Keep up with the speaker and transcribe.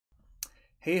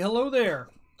Hey, hello there.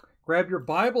 Grab your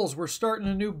Bibles. We're starting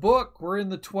a new book. We're in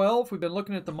the 12. We've been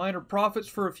looking at the minor prophets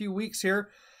for a few weeks here,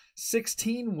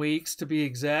 16 weeks to be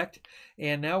exact.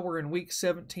 And now we're in week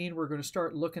 17. We're going to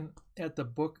start looking at the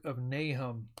book of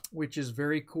Nahum, which is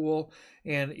very cool.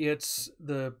 And it's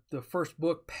the first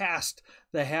book past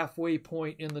the halfway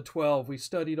point in the 12. We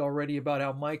studied already about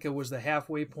how Micah was the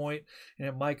halfway point. And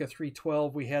at Micah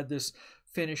 3:12, we had this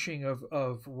finishing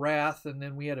of wrath, and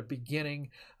then we had a beginning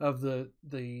of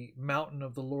the mountain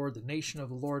of the Lord, the nation of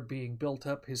the Lord being built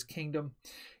up, his kingdom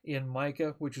in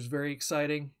Micah, which is very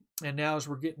exciting. And now as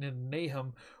we're getting into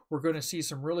Nahum, we're going to see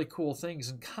some really cool things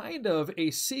and kind of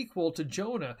a sequel to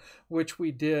Jonah, which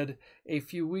we did a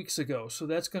few weeks ago. So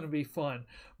that's going to be fun.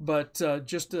 But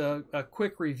just a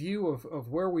quick review of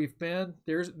where we've been.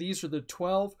 These are the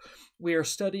 12. We are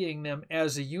studying them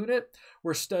as a unit.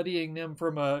 We're studying them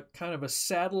from a kind of a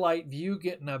satellite view,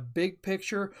 getting a big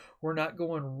picture. We're not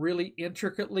going really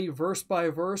intricately verse by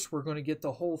verse. We're going to get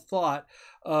the whole thought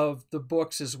of the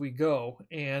books as we go,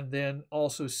 and then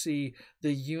also see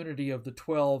the unity of the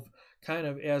 12 kind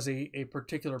of as a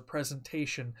particular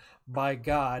presentation by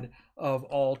God of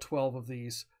all 12 of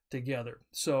these together.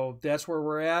 So that's where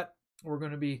we're at. We're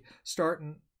going to be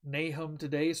starting Nahum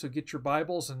today, so get your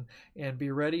Bibles and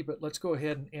be ready. But let's go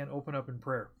ahead and open up in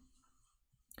prayer.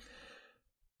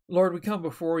 Lord, we come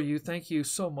before you. Thank you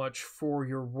so much for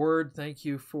your word. Thank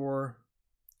you for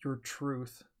your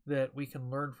truth, that we can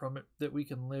learn from it, that we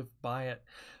can live by it.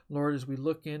 Lord, as we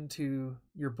look into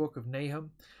your book of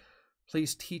Nahum,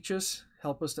 please teach us,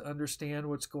 help us to understand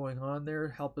what's going on there,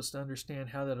 help us to understand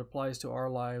how that applies to our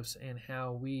lives and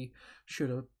how we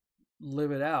should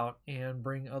live it out and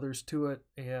bring others to it,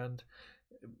 and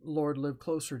Lord, live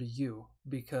closer to you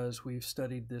because we've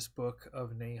studied this book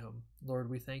of Nahum. Lord,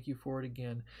 we thank you for it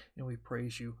again, and we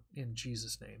praise you in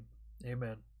Jesus' name.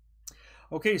 Amen.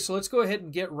 Okay, so let's go ahead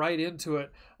and get right into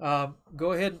it.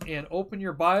 Go ahead and open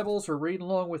your Bibles or read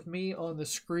along with me on the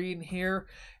screen here.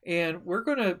 And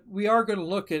we are gonna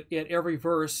look at every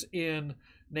verse in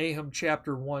Nahum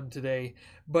chapter 1 today.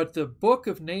 But the book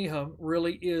of Nahum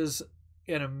really is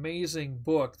an amazing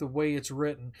book, the way it's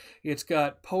written. It's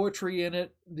got poetry in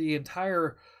it. The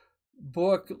entire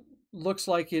book looks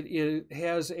like it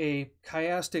has a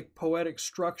chiastic poetic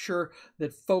structure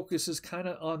that focuses kind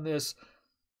of on this.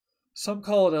 Some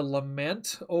call it a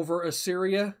lament over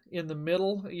Assyria in the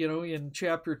middle, in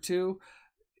chapter 2.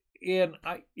 And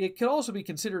it can also be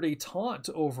considered a taunt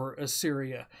over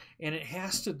Assyria, and it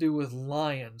has to do with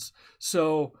lions.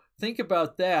 So think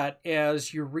about that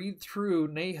as you read through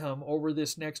Nahum over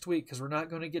this next week, because we're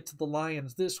not going to get to the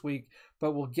lions this week,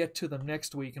 but we'll get to them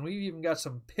next week. And we've even got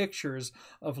some pictures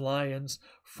of lions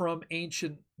from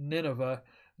ancient Nineveh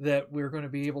that we're going to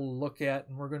be able to look at,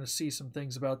 and we're going to see some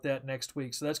things about that next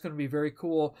week. So that's going to be very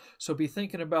cool. So be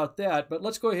thinking about that. But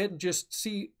let's go ahead and just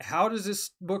see, how does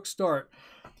this book start?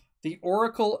 The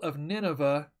Oracle of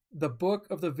Nineveh, the book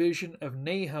of the vision of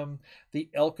Nahum the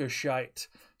Elkoshite.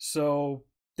 So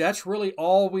that's really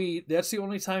that's the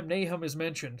only time Nahum is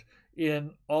mentioned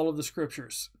in all of the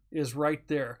scriptures, is right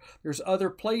there. There's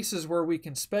other places where we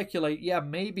can speculate,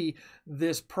 maybe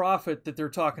this prophet that they're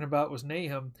talking about was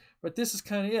Nahum, but this is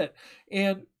kind of it.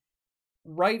 And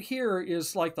right here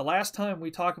is like the last time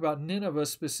we talk about Nineveh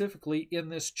specifically in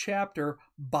this chapter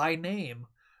by name,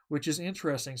 which is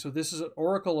interesting. So this is an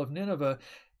oracle of Nineveh,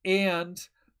 and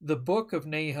the book of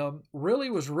Nahum really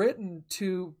was written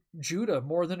to Judah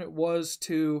more than it was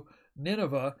to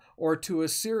Nineveh or to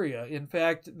Assyria. In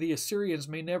fact, the Assyrians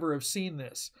may never have seen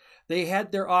this. They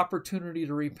had their opportunity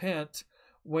to repent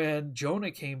when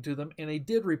Jonah came to them, and they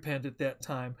did repent at that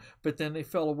time, but then they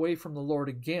fell away from the Lord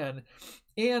again.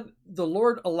 And the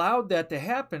Lord allowed that to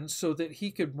happen so that he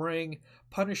could bring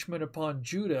punishment upon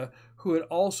Judah, who had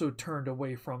also turned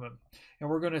away from him. And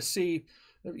we're going to see,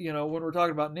 when we're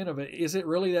talking about Nineveh, is it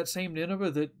really that same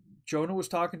Nineveh that Jonah was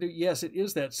talking to? Yes, it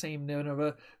is that same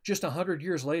Nineveh, just 100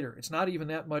 years later. It's not even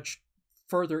that much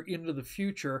further into the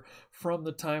future from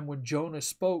the time when Jonah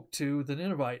spoke to the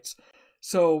Ninevites.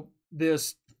 So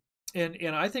this, and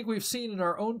I think we've seen in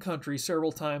our own country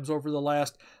several times over the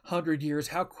last 100 years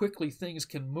how quickly things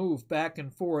can move back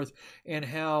and forth, and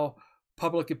how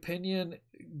public opinion,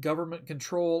 government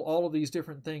control, all of these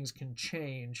different things can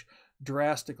change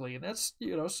drastically. And that's,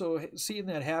 so seeing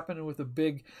that happen with a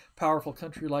big, powerful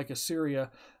country like Assyria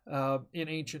in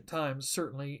ancient times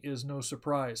certainly is no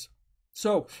surprise.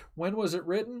 So when was it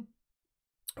written?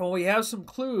 Well, we have some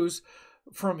clues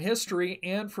from history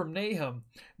and from Nahum.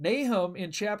 Nahum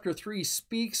in chapter 3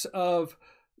 speaks of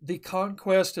the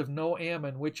conquest of No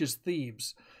Ammon, which is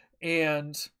Thebes.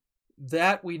 And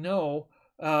that we know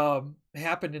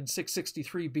happened in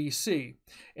 663 BC.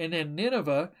 And then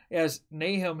Nineveh, as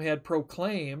Nahum had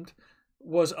proclaimed,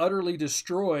 was utterly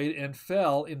destroyed and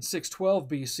fell in 612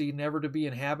 BC, never to be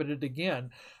inhabited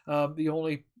again. The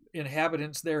only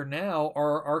inhabitants there now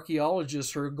are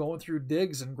archaeologists who are going through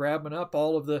digs and grabbing up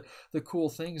all of the cool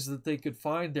things that they could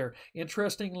find there.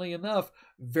 Interestingly enough,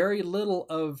 very little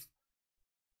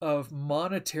of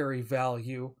monetary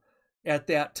value at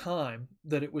that time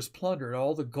that it was plundered.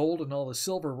 All the gold and all the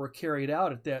silver were carried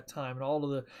out at that time, and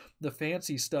all of the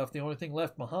fancy stuff. The only thing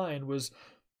left behind was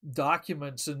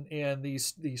documents and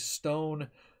these stone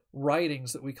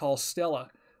writings that we call stela,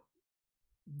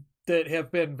 that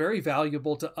have been very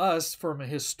valuable to us from a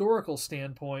historical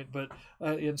standpoint, but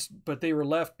they were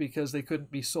left because they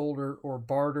couldn't be sold or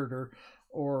bartered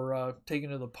or taken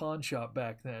to the pawn shop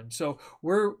back then. So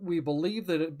we believe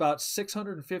that about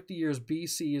 650 years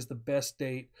BC is the best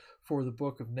date for the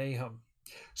book of Nahum.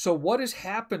 So what has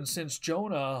happened since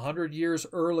Jonah 100 years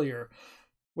earlier?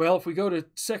 Well, if we go to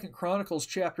 2 Chronicles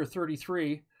chapter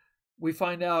 33, we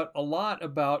find out a lot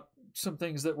about some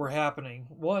things that were happening.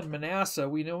 One, Manasseh.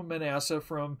 We know Manasseh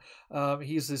from,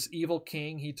 he's this evil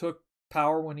king. He took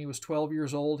power when he was 12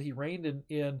 years old. He reigned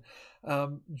in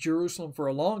Jerusalem for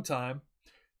a long time,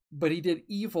 but he did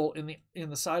evil in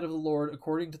the sight of the Lord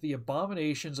according to the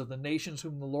abominations of the nations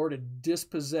whom the Lord had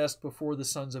dispossessed before the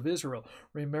sons of Israel.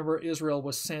 Remember, Israel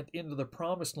was sent into the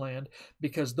promised land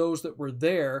because those that were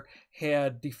there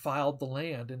had defiled the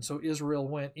land. And so Israel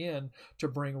went in to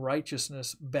bring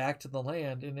righteousness back to the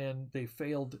land, and then they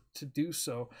failed to do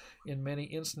so in many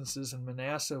instances, and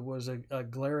Manasseh was a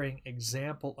glaring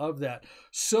example of that.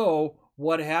 So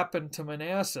what happened to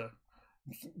Manasseh?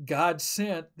 God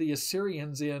sent the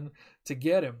Assyrians in to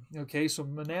get him. Okay, so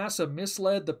Manasseh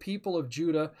misled the people of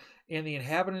Judah and the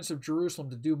inhabitants of Jerusalem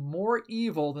to do more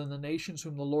evil than the nations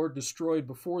whom the Lord destroyed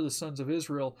before the sons of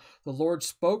Israel. The Lord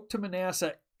spoke to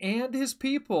Manasseh and his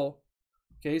people.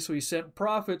 Okay, so he sent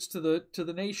prophets to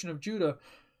the nation of Judah,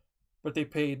 but they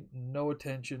paid no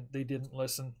attention. They didn't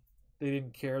listen. They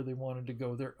didn't care. They wanted to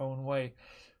go their own way.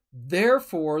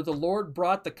 Therefore, the Lord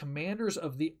brought the commanders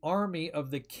of the army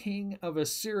of the king of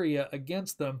Assyria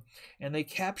against them, and they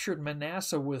captured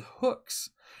Manasseh with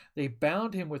hooks. They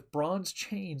bound him with bronze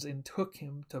chains and took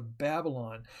him to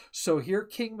Babylon. So here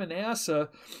King Manasseh,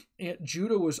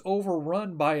 Judah was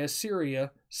overrun by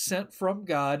Assyria, sent from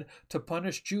God to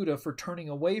punish Judah for turning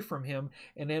away from him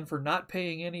and then for not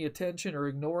paying any attention or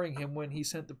ignoring him when he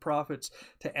sent the prophets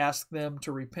to ask them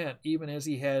to repent, even as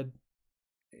he had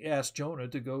asked Jonah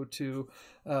to go to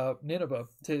Nineveh,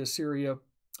 to Assyria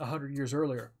 100 years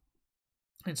earlier.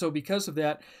 And so because of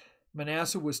that,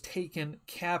 Manasseh was taken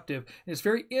captive. And it's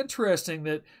very interesting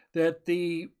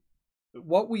that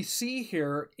what we see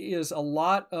here is a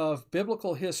lot of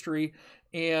biblical history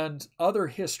and other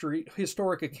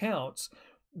historic accounts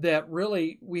that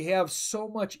really we have so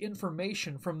much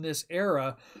information from this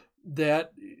era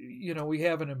that we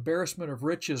have an embarrassment of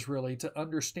riches really to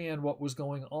understand what was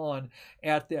going on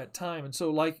at that time. And so,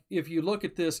 like, if you look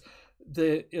at this,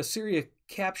 the Assyria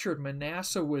captured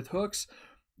Manasseh with hooks.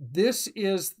 This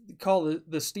is called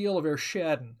the steel of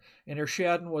Esarhaddon, and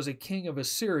Esarhaddon was a king of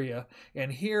Assyria.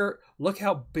 And here, look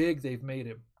how big they've made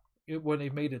him. When they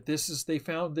made it, they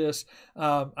found this,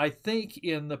 I think,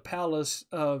 in the palace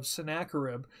of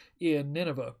Sennacherib in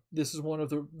Nineveh. This is one of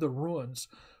the ruins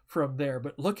from there.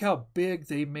 But look how big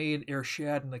they made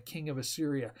Esarhaddon, the king of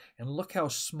Assyria, and look how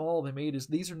small they made his.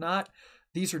 These are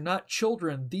not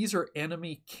children. These are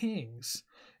enemy kings.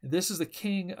 This is the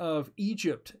king of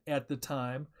Egypt at the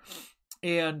time,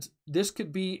 and this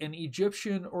could be an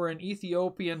Egyptian or an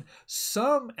Ethiopian.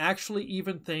 Some actually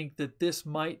even think that this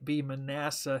might be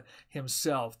Manasseh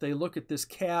himself. They look at this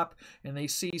cap and they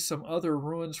see some other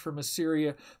ruins from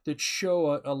Assyria that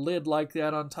show a lid like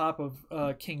that on top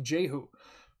of King Jehu.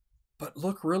 But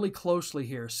look really closely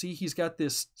here. See, he's got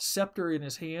this scepter in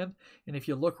his hand, and if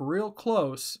you look real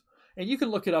close, and you can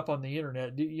look it up on the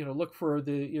internet, look for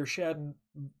the Esarhaddon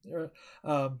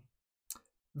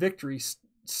victory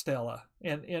stela.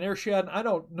 And Esarhaddon, I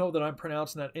don't know that I'm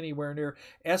pronouncing that anywhere near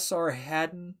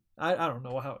Esarhaddon. I don't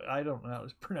know how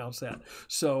to pronounce that.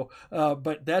 So,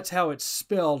 but that's how it's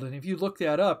spelled. And if you look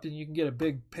that up, then you can get a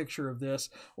big picture of this.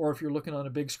 Or if you're looking on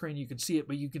a big screen, you can see it.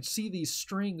 But you can see these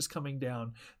strings coming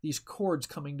down, these cords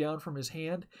coming down from his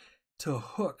hand to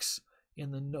hooks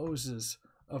in the noses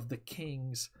of the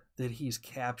kings that he's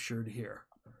captured here.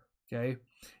 Okay,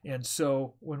 and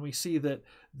so when we see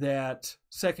that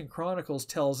 2 Chronicles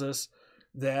tells us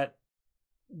that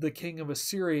the king of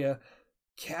Assyria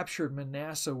captured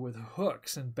Manasseh with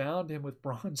hooks and bound him with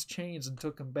bronze chains and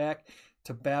took him back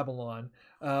to Babylon.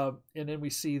 And then we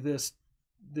see this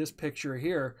this picture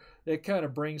here, it kind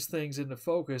of brings things into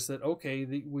focus that,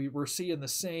 okay, we're seeing the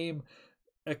same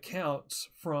accounts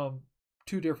from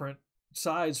two different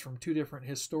sides, from two different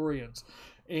historians.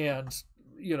 And,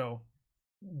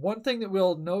 one thing that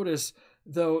we'll notice,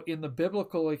 though, in the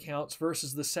biblical accounts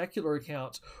versus the secular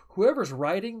accounts, whoever's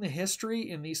writing the history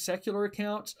in these secular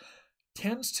accounts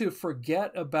tends to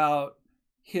forget about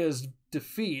his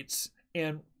defeats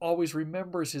and always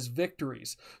remembers his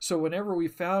victories. So whenever we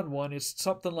found one, it's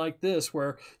something like this,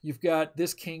 where you've got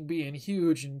this king being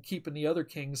huge and keeping the other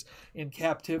kings in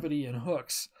captivity and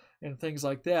hooks and things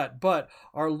like that. But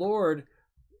our Lord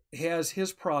has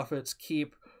his prophets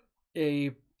keep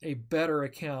a better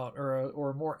account, or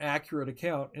a more accurate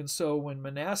account. And so when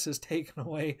Manasseh is taken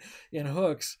away in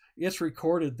hooks, it's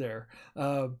recorded there.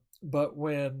 But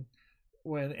when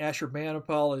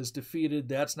Ashurbanipal is defeated,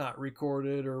 that's not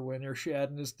recorded, or when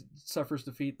Esarhaddon suffers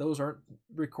defeat, those aren't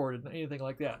recorded, anything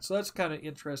like that. So that's kind of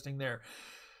interesting there.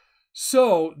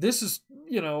 So this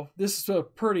is a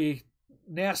pretty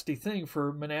nasty thing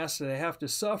for Manasseh to have to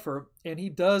suffer, and he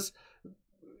does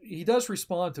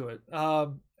respond to it.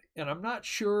 And I'm not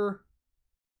sure,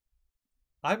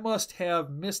 I must have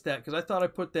missed that, because I thought I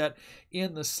put that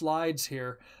in the slides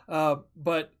here.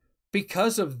 But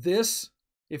because of this,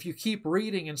 if you keep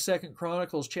reading in 2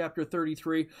 Chronicles chapter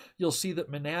 33, you'll see that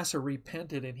Manasseh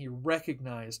repented and he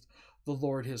recognized the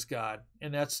Lord his God.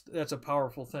 And that's a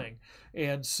powerful thing.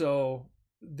 And so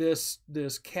this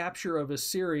capture of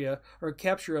Assyria, or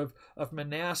capture of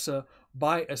Manasseh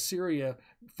by Assyria,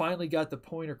 finally got the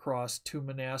point across to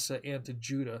Manasseh and to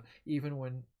Judah, even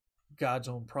when God's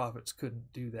own prophets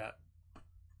couldn't do that.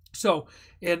 So,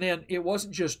 and then it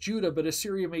wasn't just Judah, but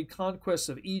Assyria made conquests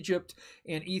of Egypt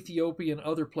and Ethiopia and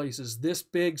other places. This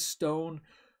big stone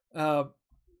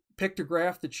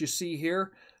pictograph that you see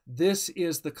here, this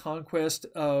is the conquest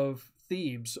of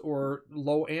Thebes, or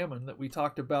Lo Ammon, that we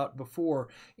talked about before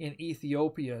in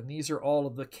Ethiopia. And these are all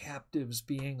of the captives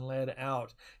being led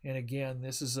out. And again,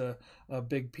 this is a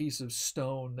big piece of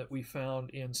stone that we found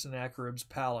in Sennacherib's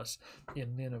palace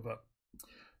in Nineveh.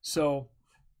 So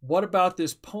what about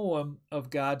this poem of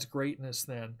God's greatness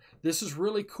then? This is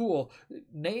really cool.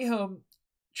 Nahum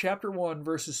chapter 1,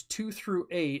 verses 2 through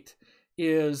 8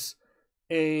 is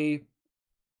an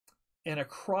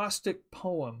acrostic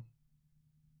poem.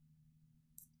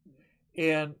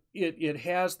 And it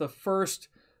has the first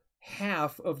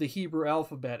half of the Hebrew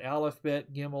alphabet, Aleph,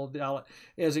 Bet, Gimel, Dalet,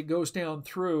 as it goes down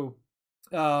through,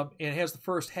 and has the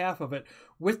first half of it,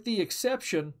 with the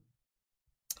exception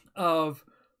of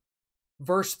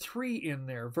verse 3 in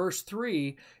there. Verse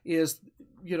 3 is,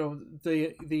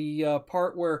 the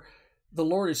part where the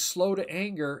Lord is slow to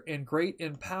anger and great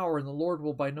in power, and the Lord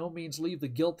will by no means leave the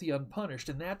guilty unpunished.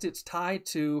 And it's tied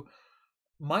to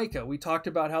Micah. We talked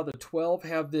about how the 12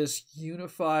 have this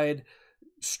unified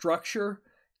structure,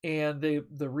 and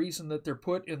the reason that they're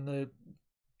put in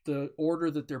the order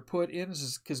that they're put in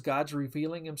is because God's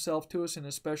revealing himself to us in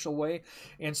a special way.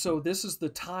 And so this is the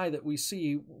tie that we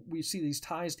see. We see these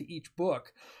ties to each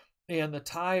book. And the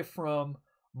tie from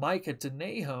Micah to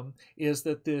Nahum is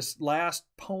that this last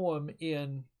poem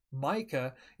in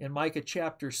Micah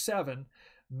chapter 7,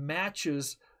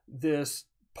 matches this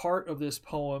part of this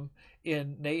poem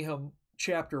in Nahum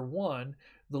chapter 1.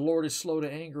 The Lord is slow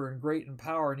to anger and great in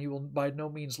power, and he will by no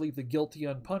means leave the guilty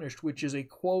unpunished, which is a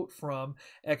quote from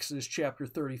Exodus chapter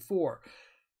 34.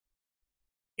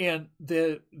 And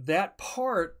that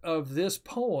part of this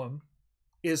poem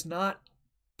is not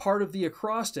part of the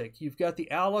acrostic. You've got the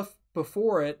Aleph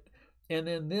before it, and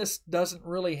then this doesn't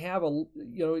really have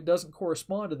it doesn't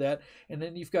correspond to that. And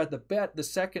then you've got the Bet, the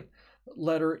second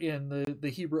letter in the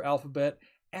Hebrew alphabet,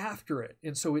 after it.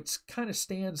 And so it's kind of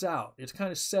stands out. It's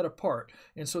kind of set apart.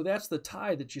 And so that's the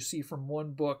tie that you see from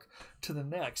one book to the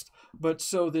next. But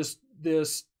so this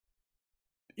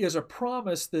is a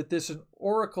promise that this is an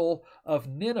oracle of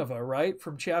Nineveh, right?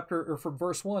 From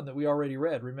verse 1 that we already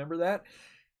read. Remember that?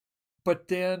 But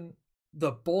then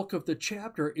the bulk of the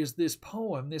chapter is this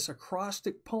poem, this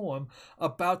acrostic poem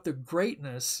about the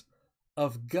greatness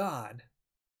of God.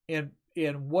 And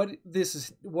what this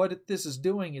is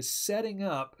doing is setting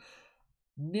up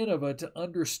Nineveh to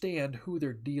understand who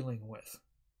they're dealing with.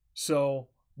 So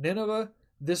Nineveh,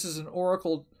 this is an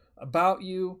oracle about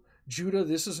you. Judah,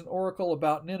 this is an oracle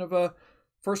about Nineveh.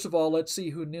 First of all, let's see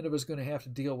who Nineveh is going to have to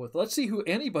deal with. Let's see who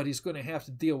anybody's going to have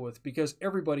to deal with, because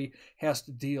everybody has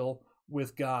to deal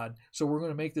with God. So we're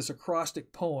going to make this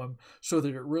acrostic poem so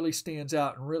that it really stands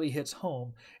out and really hits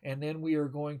home. And then we are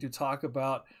going to talk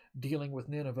about dealing with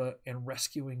Nineveh and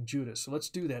rescuing Judah. So let's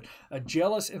do that. A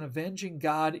jealous and avenging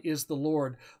God is the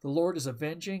Lord. The Lord is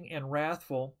avenging and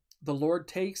wrathful. The Lord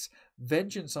takes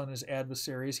vengeance on his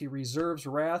adversaries. He reserves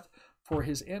wrath for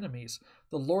his enemies.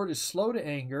 The Lord is slow to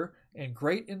anger and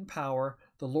great in power.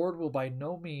 The Lord will by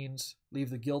no means leave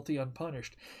the guilty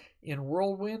unpunished. In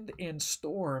whirlwind and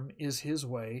storm is his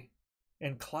way,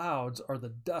 and clouds are the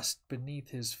dust beneath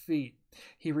his feet.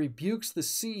 He rebukes the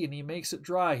sea and he makes it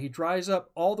dry. He dries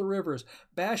up all the rivers.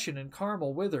 Bashan and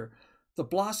Carmel wither. The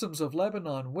blossoms of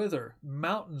Lebanon wither.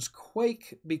 Mountains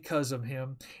quake because of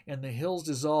him, and the hills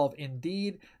dissolve.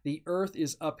 Indeed, the earth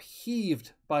is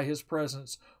upheaved by his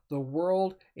presence, the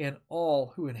world and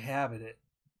all who inhabit it.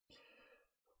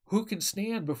 Who can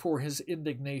stand before his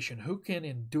indignation? Who can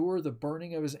endure the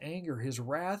burning of his anger? His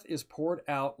wrath is poured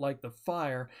out like the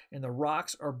fire, and the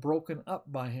rocks are broken up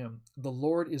by him. The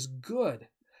Lord is good,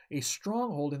 a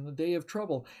stronghold in the day of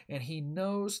trouble, and he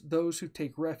knows those who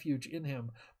take refuge in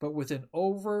him. But with an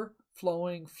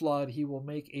overflowing flood, he will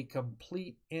make a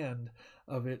complete end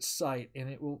of its sight,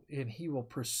 and he will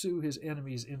pursue his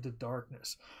enemies into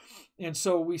darkness. And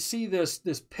so we see this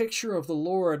picture of the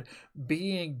Lord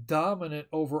being dominant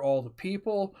over all the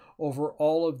people, over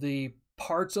all of the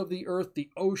parts of the earth, the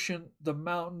ocean, the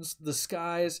mountains, the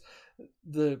skies,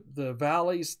 the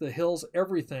valleys, the hills.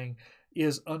 Everything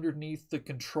is underneath the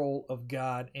control of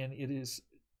God, and it is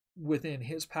within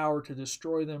his power to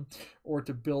destroy them or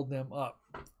to build them up.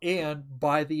 And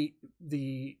by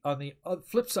on the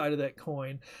flip side of that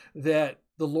coin, that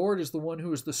the Lord is the one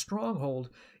who is the stronghold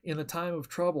in the time of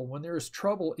trouble. When there is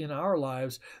trouble in our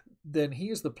lives, then he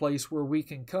is the place where we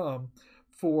can come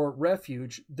for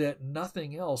refuge that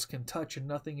nothing else can touch and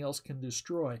nothing else can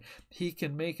destroy. He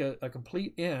can make a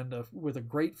complete end with a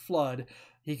great flood.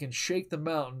 He can shake the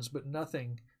mountains, but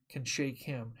nothing can shake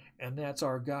him. And that's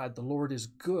our God. The Lord is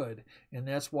good, and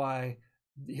that's why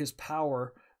his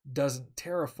power doesn't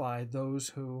terrify those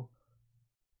who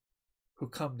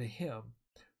come to him,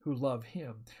 who love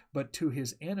him. But to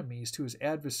his enemies, to his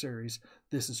adversaries,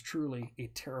 this is truly a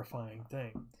terrifying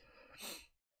thing.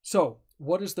 So,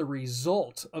 what is the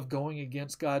result of going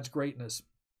against God's greatness?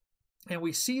 And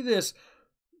we see this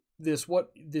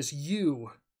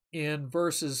you in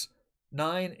verses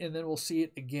 9, and then we'll see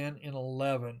it again in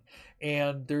 11.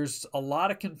 And there's a lot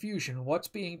of confusion. What's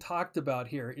being talked about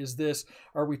here?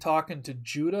 Are we talking to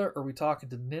Judah? Are we talking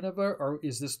to Nineveh? Or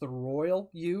is this the royal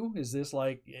you? Is this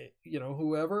like,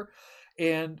 whoever?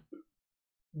 And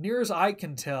near as I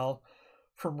can tell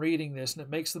from reading this, and it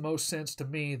makes the most sense to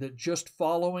me, that just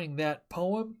following that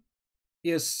poem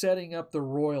is setting up the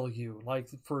royal you. Like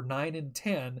for 9 and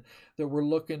 10 that we're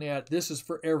looking at, this is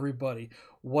for everybody.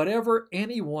 Whatever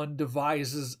anyone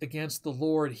devises against the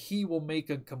Lord, he will make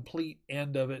a complete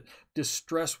end of it.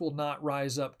 Distress will not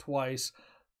rise up twice.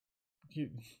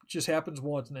 It just happens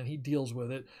once, and then he deals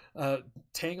with it.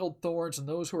 Tangled thorns and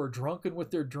those who are drunken with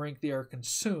their drink, they are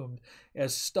consumed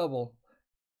as stubble,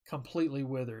 completely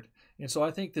withered. And so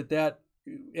I think that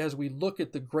as we look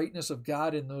at the greatness of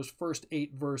God in those first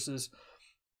 8 verses,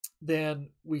 then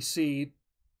we see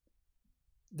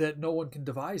that no one can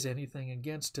devise anything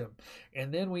against him.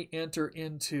 And then we enter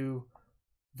into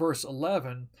verse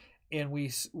 11, and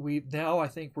we now I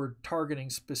think we're targeting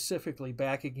specifically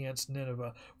back against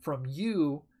Nineveh. From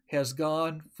you has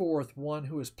gone forth one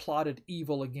who has plotted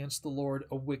evil against the Lord,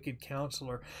 a wicked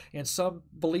counselor. And some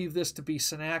believe this to be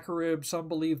Sennacherib. Some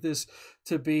believe this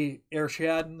to be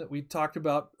Esarhaddon that we talked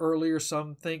about earlier.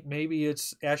 Some think maybe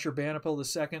it's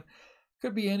Ashurbanipal II.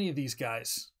 Could be any of these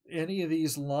guys, any of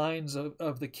these lines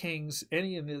of the kings,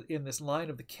 any in this line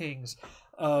of the kings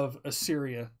of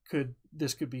Assyria could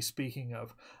be speaking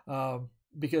of,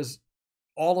 because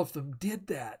all of them did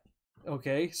that.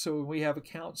 Okay, so we have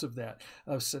accounts of that,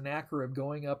 of Sennacherib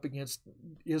going up against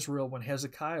Israel when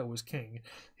Hezekiah was king.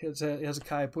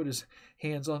 Hezekiah put his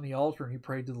hands on the altar and he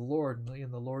prayed to the Lord,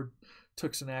 and the Lord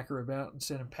took Sennacherib out and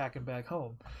sent him packing back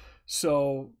home.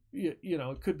 So,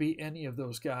 it could be any of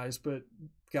those guys, but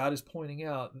God is pointing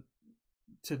out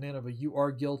to Nineveh, you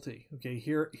are guilty. Okay,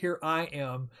 here I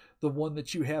am, the one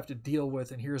that you have to deal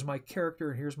with, and here's my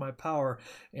character, and here's my power.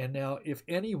 And now if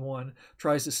anyone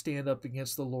tries to stand up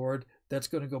against the Lord, that's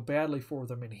going to go badly for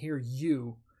them. And here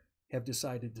you have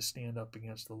decided to stand up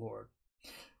against the Lord.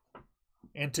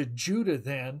 And to Judah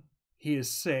then, he is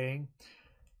saying,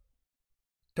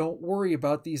 don't worry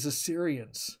about these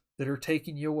Assyrians that are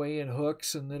taking you away in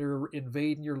hooks and that are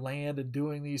invading your land and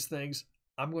doing these things.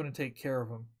 I'm going to take care of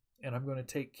them. And I'm going to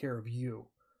take care of you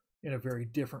in a very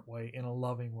different way, in a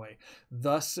loving way.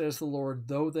 Thus says the Lord,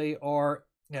 though they are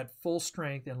at full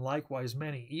strength and likewise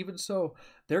many, even so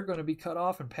they're going to be cut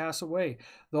off and pass away.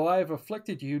 Though I have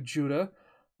afflicted you, Judah,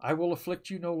 I will afflict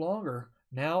you no longer.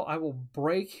 Now I will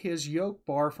break his yoke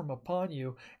bar from upon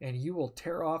you, and you will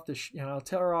tear off I'll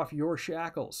tear off your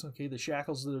shackles. Okay, the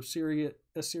shackles that Assyria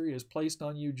has placed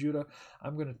on you, Judah,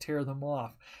 I'm going to tear them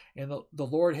off. And the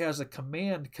Lord has a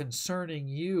command concerning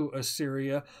you,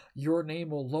 Assyria. Your name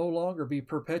will no longer be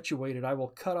perpetuated. I will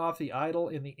cut off the idol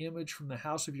and the image from the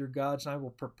house of your gods, and I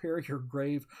will prepare your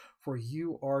grave, for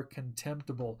you are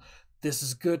contemptible. This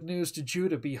is good news to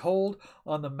Judah. Behold,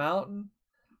 on the mountain,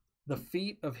 the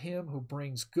feet of him who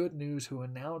brings good news, who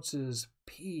announces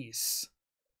peace.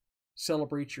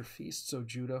 Celebrate your feasts, O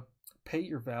Judah. Pay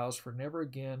your vows, for never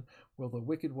again will the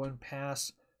wicked one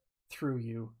pass through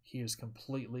you. He is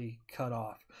completely cut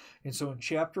off. And so in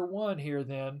chapter 1 here,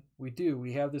 then,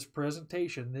 we have this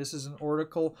presentation. This is an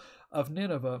oracle of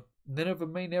Nineveh. Nineveh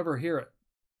may never hear it.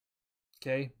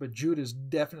 Okay, but Judah is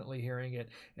definitely hearing it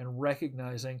and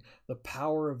recognizing the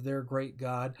power of their great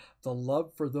God, the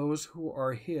love for those who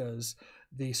are his,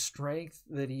 the strength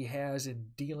that he has in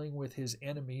dealing with his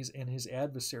enemies and his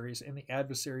adversaries and the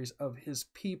adversaries of his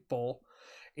people,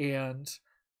 and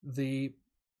the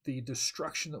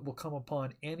destruction that will come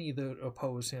upon any that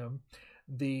oppose him,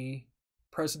 the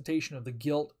presentation of the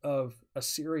guilt of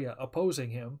Assyria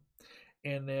opposing him,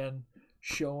 and then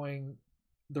showing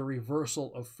the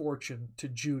reversal of fortune to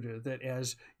Judah, that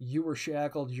as you were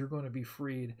shackled, you're going to be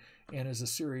freed, and as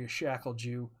Assyria shackled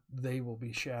you, they will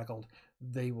be shackled,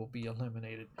 they will be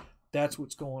eliminated. That's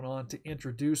what's going on to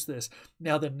introduce this.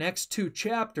 Now, the next 2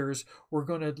 chapters, we're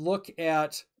going to look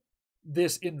at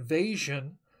this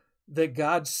invasion that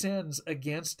God sends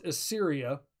against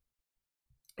Assyria,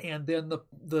 and then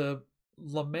the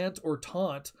lament or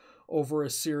taunt over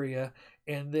Assyria,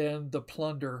 and then the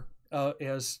plunder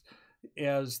as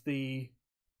the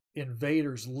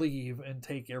invaders leave and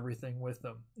take everything with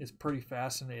them. It's pretty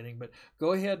fascinating, but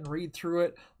go ahead and read through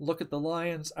it. Look at the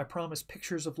lions. I promise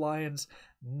pictures of lions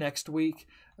next week.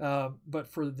 But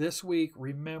for this week,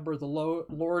 remember the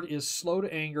Lord is slow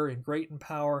to anger and great in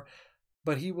power,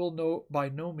 but he will by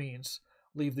no means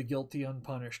leave the guilty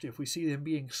unpunished. If we see him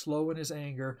being slow in his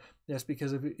anger, that's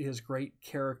because of his great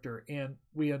character. And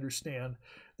we understand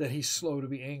that he's slow to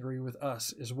be angry with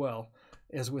us as well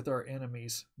as with our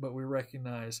enemies, but we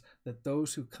recognize that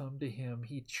those who come to him,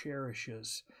 he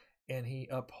cherishes and he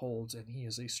upholds, and he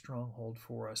is a stronghold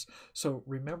for us. So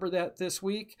remember that this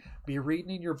week. Be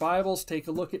reading in your Bibles. Take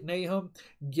a look at Nahum.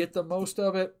 Get the most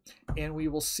of it, and we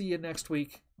will see you next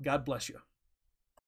week. God bless you.